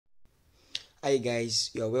Hi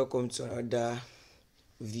guys, you are welcome to another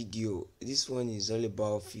video. This one is all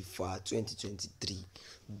about FIFA 2023,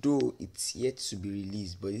 though it's yet to be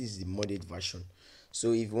released, but this is the modded version.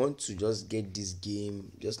 So if you want to just get this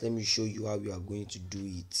game, just let me show you how you are going to do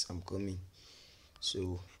it. I'm coming.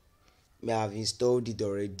 So may have installed it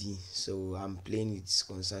already, so I'm playing it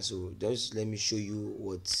concern. So just let me show you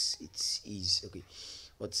what it is. Okay,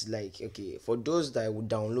 what's like. Okay, for those that will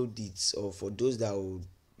download it, or for those that will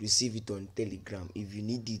receive it on Telegram, if you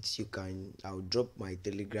need it, you can. I'll drop my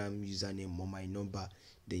Telegram username or my number,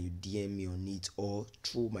 then you DM me on it or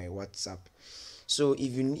through my WhatsApp. So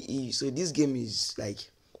if you need, so this game is like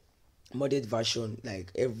modded version.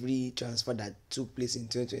 Like every transfer that took place in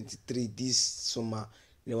 2023 this summer,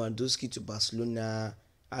 Lewandowski to Barcelona,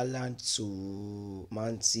 Haaland to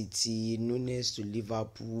Man City, Nunes to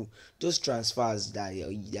Liverpool, those transfers that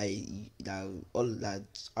all that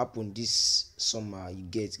happened this summer, you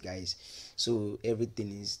get, guys. So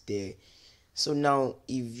everything is there. So now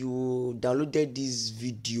if you downloaded this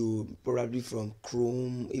video probably from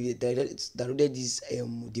Chrome, if you downloaded this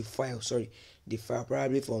the file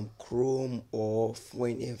probably from Chrome or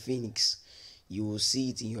when Phoenix, you will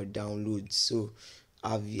see it in your downloads. So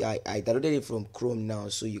I downloaded it from Chrome now,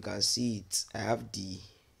 so you can see it. I have the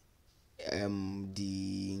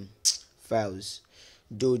files,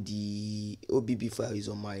 though the OBB file is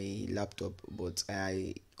on my laptop, but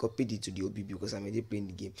I copied it to the OBB because I'm already playing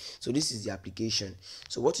the game. So this is the application.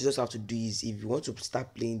 So what you just have to do is, if you want to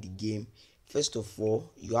start playing the game, first of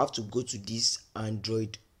all you have to go to this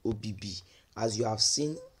Android OBB. As you have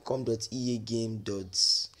seen,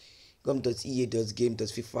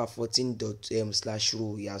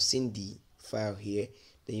 com.ea.game.fifa14./row, you have seen the file here.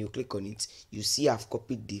 Then you click on it, you see I've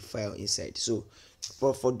copied the file inside. So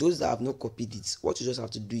for those that have not copied it, what you just have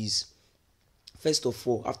to do is, first of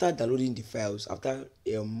all, after downloading the files, after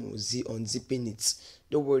unzipping it,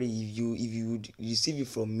 don't worry, if you receive it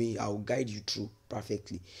from me, I'll guide you through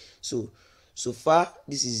perfectly. So far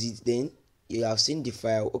this is it. Then you have seen the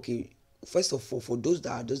file. Okay, first of all, for those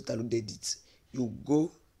that have just downloaded it, you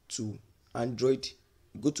go to Android,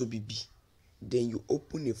 you go to BB, then you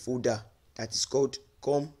open a folder that is called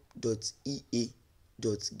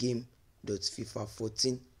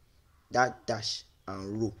com.ea.game.fifa14 that dash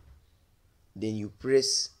and row. Then you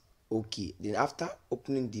press OK. Then after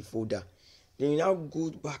opening the folder, then you now go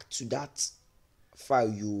back to that file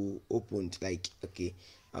you opened. Like, okay,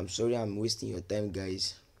 I'm sorry I'm wasting your time,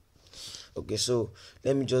 guys. Okay, so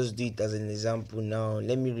let me just do it as an example. Now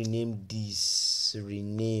let me rename this,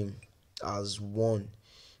 rename as one.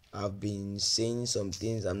 I've been saying some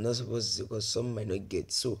things I'm not supposed to, because some might not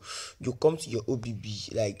get. So you come to your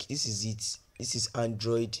OBB, like this is it. This is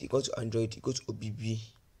Android. You go to Android, you go to OBB,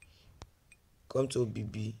 come to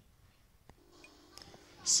OBB.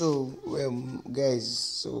 So guys,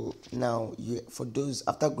 so now you, for those,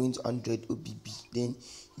 after going to Android OBB, then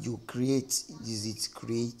you create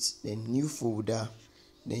create, then new folder,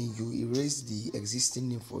 then you erase the existing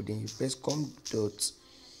name for, then you press com.ea.fifa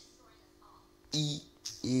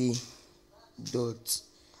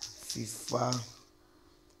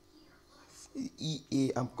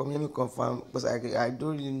I'm coming, let me confirm because I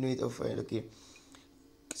don't really know it offhand. Okay,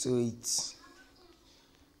 so it's,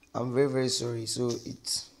 I'm very sorry. So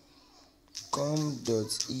it's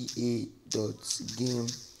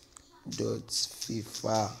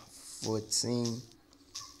com.ea.game.fifa14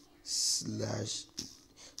 slash.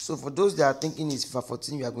 So for those that are thinking it's FIFA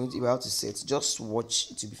 14, we are going to be able to set, just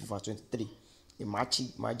watch it to be FIFA 23. The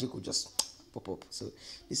magic will just pop up. So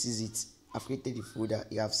this is it. I've created the folder.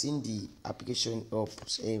 You have seen the application up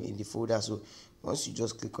in the folder. So once you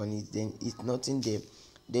just click on it, then it's nothing there.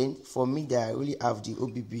 Then for me, that I really have the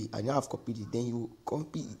OBB, and now I've copied it. Then you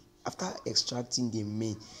copy it. After extracting the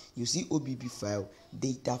main, you see OBB file,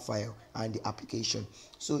 data file, and the application.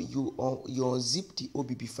 So you unzip the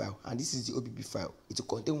OBB file, and this is the OBB file. It will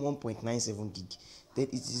contain 1.97 gig. Then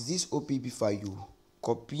it is this OBB file you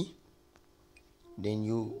copy, then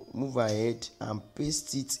you move ahead and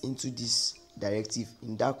paste it into this directive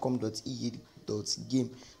in that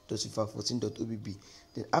com.ea.game.fifa14.obb.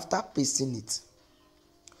 Then after pasting it,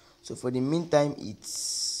 so for the meantime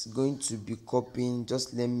it's going to be copying.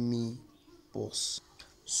 Just let me pause.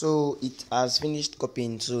 So it has finished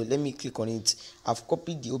copying, so let me click on it. I've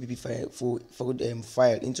copied the OBB file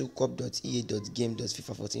file into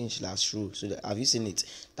cop.ea.game.fifa14/row. So have you seen it?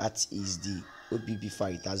 That is the OBB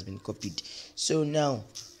file. It has been copied. So now,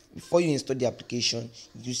 before you install the application,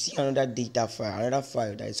 you see another another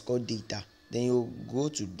file that is called data. Then you go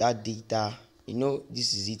to that data.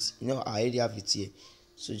 This is it. I already have it here.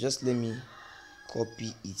 So just let me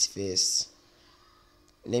copy it first.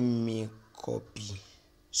 Let me copy.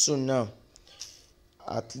 So now,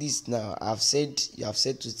 at least now you have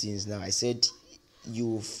said two things. Now I said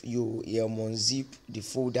you unzip the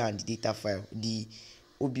folder and the data file, the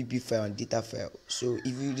obb file and data file. So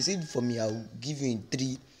if you receive it from me, I'll give you in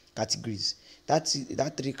three categories. That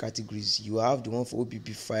three categories, you have the one for obb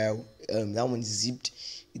file, that one is zipped,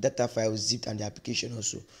 the data file is zipped, and the application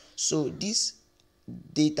also. So this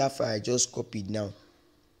data file I just copied now,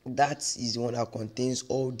 that is the one that contains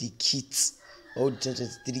all the kits, all the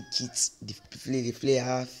 2023 kits, the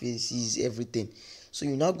flare faces, everything. So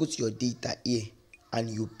you now go to your data here and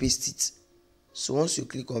you paste it. So once you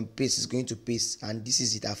click on paste, it's going to paste, and this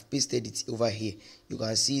is it. I've pasted it over here. You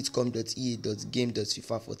can see it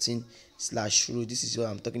com.ea.game.fifa14/row. This is what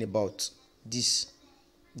I'm talking about. This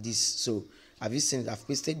So have you seen it? I've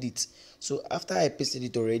pasted it. So after I pasted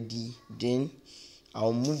it already, then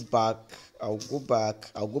I'll move back, I'll go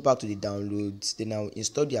back to the downloads, then I'll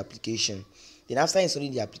install the application. Then after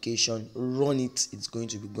installing the application, run it, it's going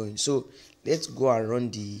to be going. So let's go and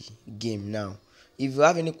run the game now. If you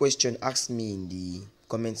have any question, ask me in the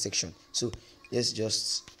comment section. So let's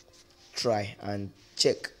just try and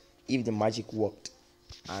check if the magic worked,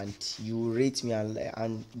 and you rate me.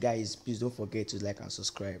 And guys, please don't forget to like and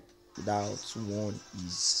subscribe. That one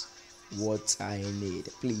is what I need,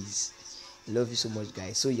 please. Love you so much,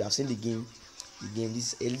 guys. So you have seen the game.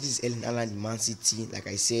 This is Erling Haaland in Man City, like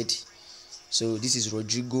I said. So this is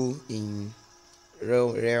Rodrigo in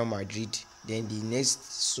Real Madrid. Then the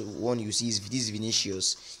next one you see is this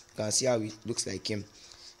Vinicius. You can see how it looks like him.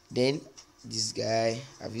 Then this guy,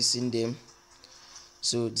 have you seen them?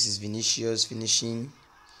 So this is Vinicius finishing.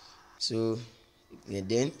 So and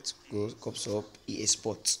then it comes up EA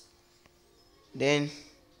Sports. Then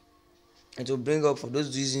it will bring up, for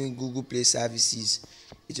those using Google Play services,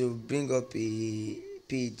 it will bring up a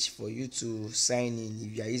page for you to sign in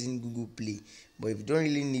if you are using Google Play. But if you don't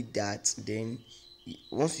really need that, then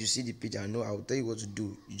once you see the page, I'll tell you what to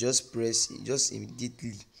do. You just press, just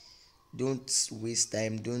immediately, don't waste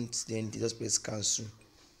time, then just press cancel.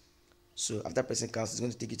 So after pressing cancel, it's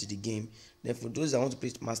going to take you to the game. Then for those that want to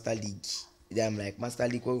play Master League, then I'm like Master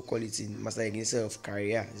League, what we call it in Master League instead of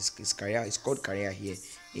career, it's career, it's called career here.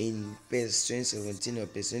 In PES 2017 or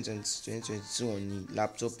PES 2022 on the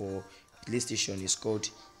laptop or PlayStation, it's called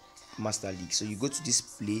Master League. So you go to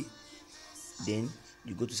display, then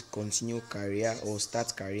you go to continue career or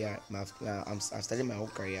start career. I've started my own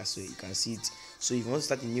career, so you can see it. So if you want to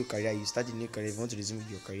start a new career, you start a new career. If you want to resume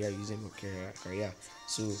your career, you resume your career.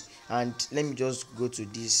 So, and let me just go to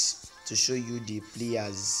this to show you the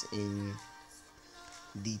players in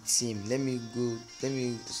the team. Let me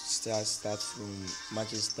start from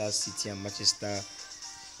Manchester City and Manchester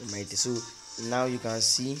United. So now you can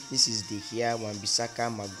see this is De Gea, Wan-Bissaka,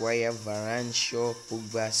 Maguire, Varane, Shaw,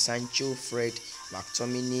 Pogba, Sancho, Fred,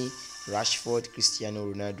 McTominay, Rashford,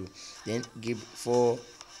 Cristiano Ronaldo. Then for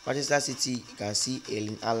Manchester City, you can see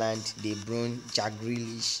Erling Haaland, De Bruyne, Jack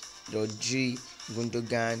Grealish, Rodri,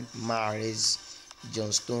 Gundogan, Mahrez,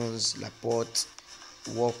 John Stones, Laporte,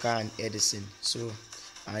 Walker, and Edison. So,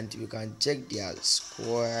 and you can check their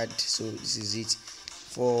squad. So this is it.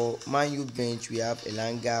 For Man U bench, we have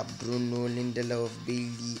Elanga, Bruno, Lindelof,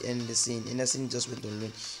 Bailey, Anderson. Anderson just went on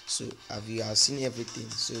loan. So you have seen everything.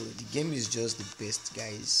 So the game is just the best,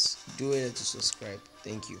 guys. Do it to subscribe.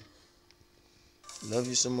 Thank you. Love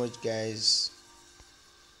you so much, guys.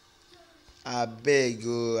 I beg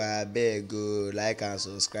you, like and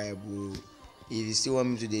subscribe. If you still want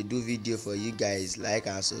me to do video for you guys, like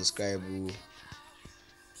and subscribe.